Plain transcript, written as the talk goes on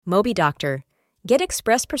Moby Doctor. Get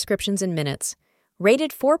express prescriptions in minutes. Rated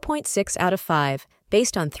 4.6 out of 5,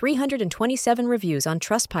 based on 327 reviews on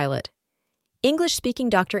Trustpilot. English-speaking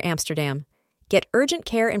Dr. Amsterdam. Get urgent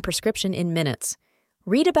care and prescription in minutes.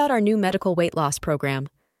 Read about our new medical weight loss program.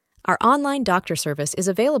 Our online doctor service is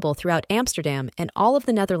available throughout Amsterdam and all of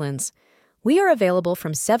the Netherlands. We are available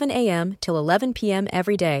from 7 a.m. till 11 p.m.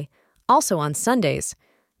 every day, also on Sundays.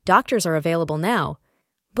 Doctors are available now.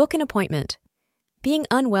 Book an appointment. Being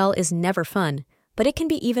unwell is never fun, but it can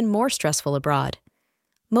be even more stressful abroad.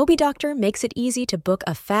 Moby Doctor makes it easy to book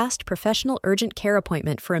a fast, professional urgent care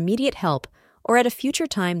appointment for immediate help or at a future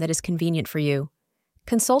time that is convenient for you.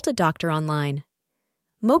 Consult a doctor online.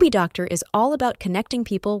 Moby Doctor is all about connecting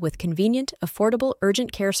people with convenient, affordable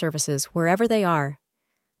urgent care services wherever they are.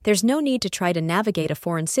 There's no need to try to navigate a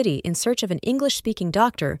foreign city in search of an English-speaking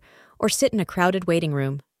doctor or sit in a crowded waiting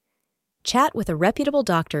room. Chat with a reputable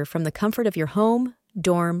doctor from the comfort of your home,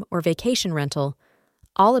 dorm, or vacation rental.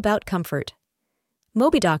 All about comfort.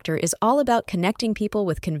 Moby Doctor is all about connecting people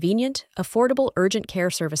with convenient, affordable urgent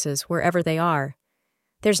care services wherever they are.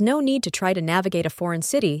 There's no need to try to navigate a foreign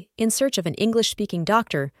city in search of an English-speaking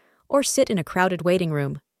doctor or sit in a crowded waiting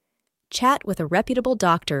room. Chat with a reputable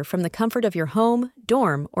doctor from the comfort of your home,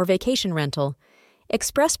 dorm, or vacation rental.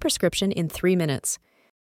 Express prescription in 3 minutes.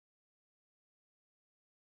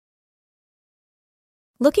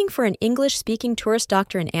 Looking for an English-speaking tourist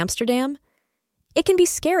doctor in Amsterdam? It can be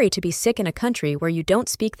scary to be sick in a country where you don't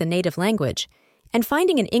speak the native language, and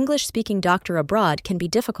finding an English-speaking doctor abroad can be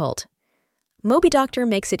difficult. Moby Doctor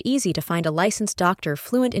makes it easy to find a licensed doctor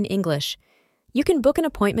fluent in English. You can book an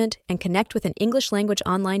appointment and connect with an English-language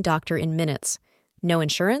online doctor in minutes. No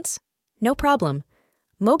insurance? No problem.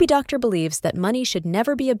 Moby Doctor believes that money should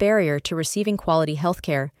never be a barrier to receiving quality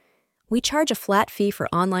healthcare. We charge a flat fee for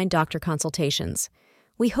online doctor consultations.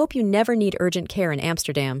 We hope you never need urgent care in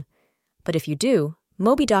Amsterdam. But if you do,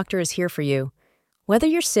 Moby Doctor is here for you. Whether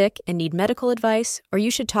you're sick and need medical advice or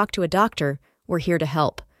you should talk to a doctor, we're here to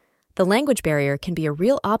help. The language barrier can be a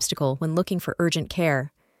real obstacle when looking for urgent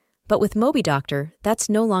care. But with Moby Doctor, that's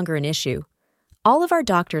no longer an issue. All of our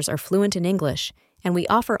doctors are fluent in English, and we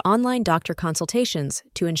offer online doctor consultations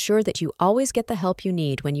to ensure that you always get the help you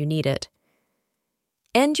need when you need it.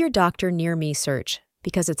 End your doctor near me search,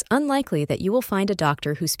 because it's unlikely that you will find a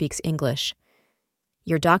doctor who speaks English.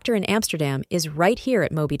 Your doctor in Amsterdam is right here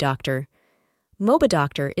at Moby Doctor. Moby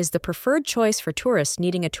Doctor is the preferred choice for tourists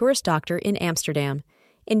needing a tourist doctor in Amsterdam.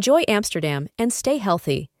 Enjoy Amsterdam and stay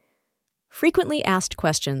healthy. Frequently asked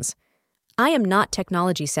questions. I am not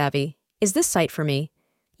technology savvy. Is this site for me?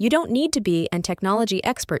 You don't need to be an technology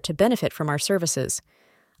expert to benefit from our services.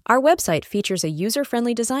 Our website features a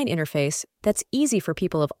user-friendly design interface that's easy for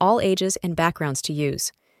people of all ages and backgrounds to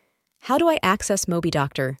use. How do I access Moby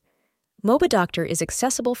Doctor? Moby Doctor is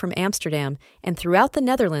accessible from Amsterdam and throughout the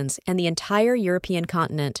Netherlands and the entire European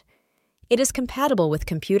continent. It is compatible with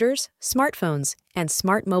computers, smartphones, and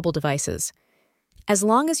smart mobile devices. As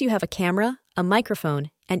long as you have a camera, a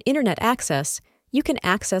microphone, and internet access, you can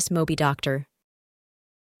access Moby Doctor.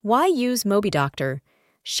 Why use Moby Doctor?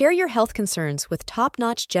 Share your health concerns with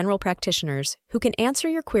top-notch general practitioners who can answer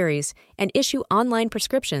your queries and issue online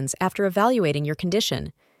prescriptions after evaluating your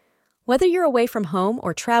condition. Whether you're away from home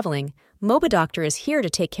or traveling, Moby Doctor is here to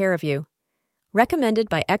take care of you. Recommended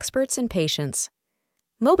by experts and patients.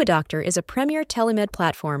 Moby Doctor is a premier telemed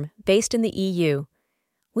platform based in the EU.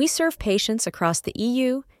 We serve patients across the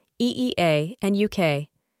EU, EEA, and UK.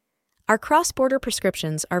 Our cross-border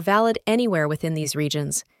prescriptions are valid anywhere within these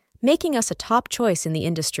regions, making us a top choice in the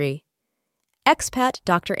industry. Expat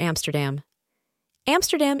Dr. Amsterdam.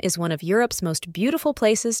 Amsterdam is one of Europe's most beautiful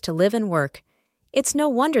places to live and work. It's no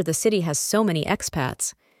wonder the city has so many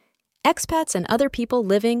expats. Expats and other people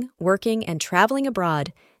living, working, and traveling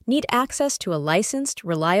abroad need access to a licensed,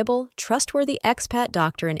 reliable, trustworthy expat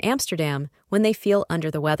doctor in Amsterdam when they feel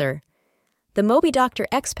under the weather. The Moby Doctor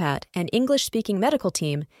Expat and English-speaking medical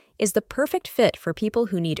team is the perfect fit for people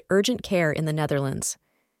who need urgent care in the Netherlands.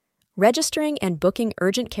 Registering and booking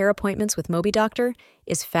urgent care appointments with Moby Doctor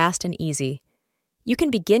is fast and easy. You can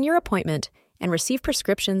begin your appointment and receive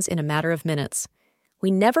prescriptions in a matter of minutes. We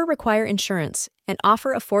never require insurance and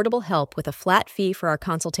offer affordable help with a flat fee for our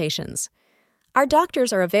consultations. Our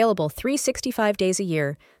doctors are available 365 days a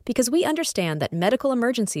year because we understand that medical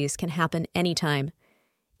emergencies can happen anytime.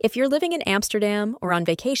 If you're living in Amsterdam or on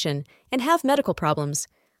vacation and have medical problems,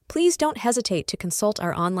 please don't hesitate to consult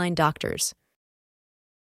our online doctors.